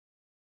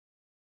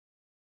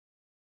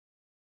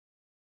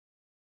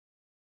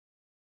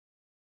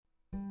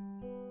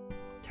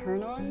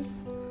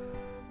turn-ons?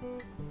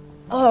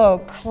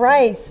 Oh,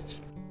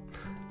 Christ.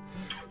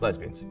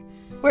 Lesbians.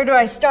 Where do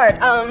I start?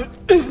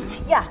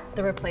 Yeah,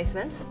 The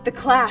Replacements. The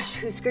Clash,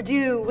 Husker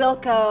Du,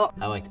 Wilco.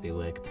 I like to be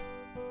wicked.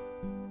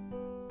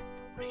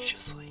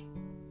 Voraciously.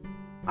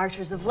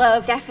 Archers of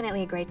Love.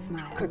 Definitely a great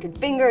smile. Crooked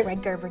Fingers.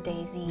 Red Gerber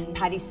daisies.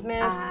 Patti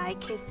Smith. Eye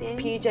kisses.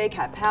 PJ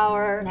Cat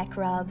Power. Neck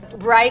rubs.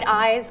 Bright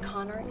Eyes.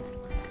 Connor is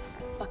like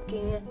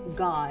fucking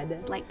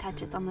God. Light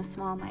touches on the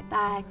small of my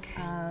back.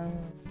 Yeah.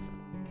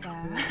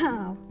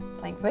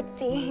 Playing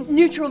footsies.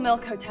 Neutral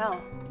Milk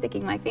Hotel.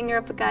 Sticking my finger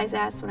up a guy's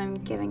ass when I'm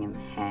giving him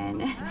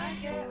head.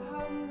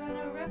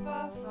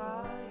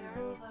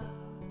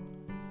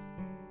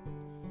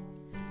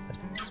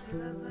 Lesbians.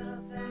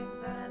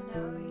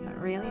 That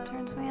really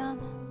turns me on.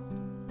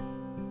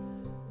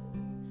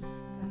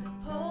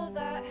 Pull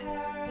that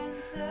hair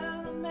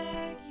until it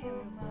make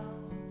you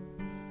moan.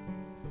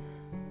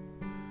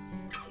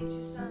 Teach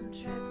you some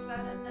tricks that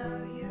I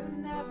know you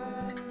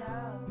never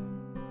know.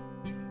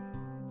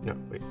 No,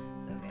 wait.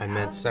 I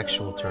meant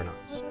sexual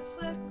turn-ons.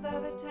 I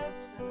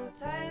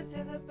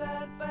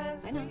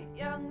know.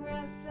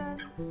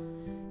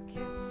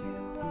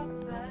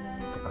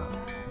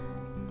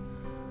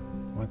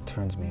 What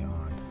turns me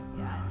on?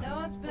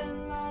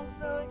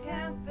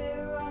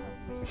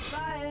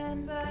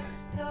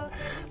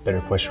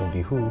 Better question would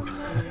be who.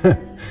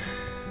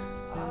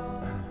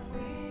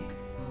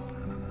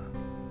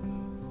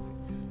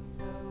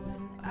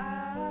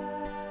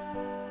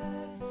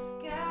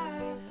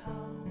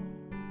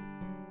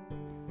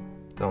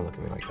 Don't look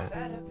at me like that.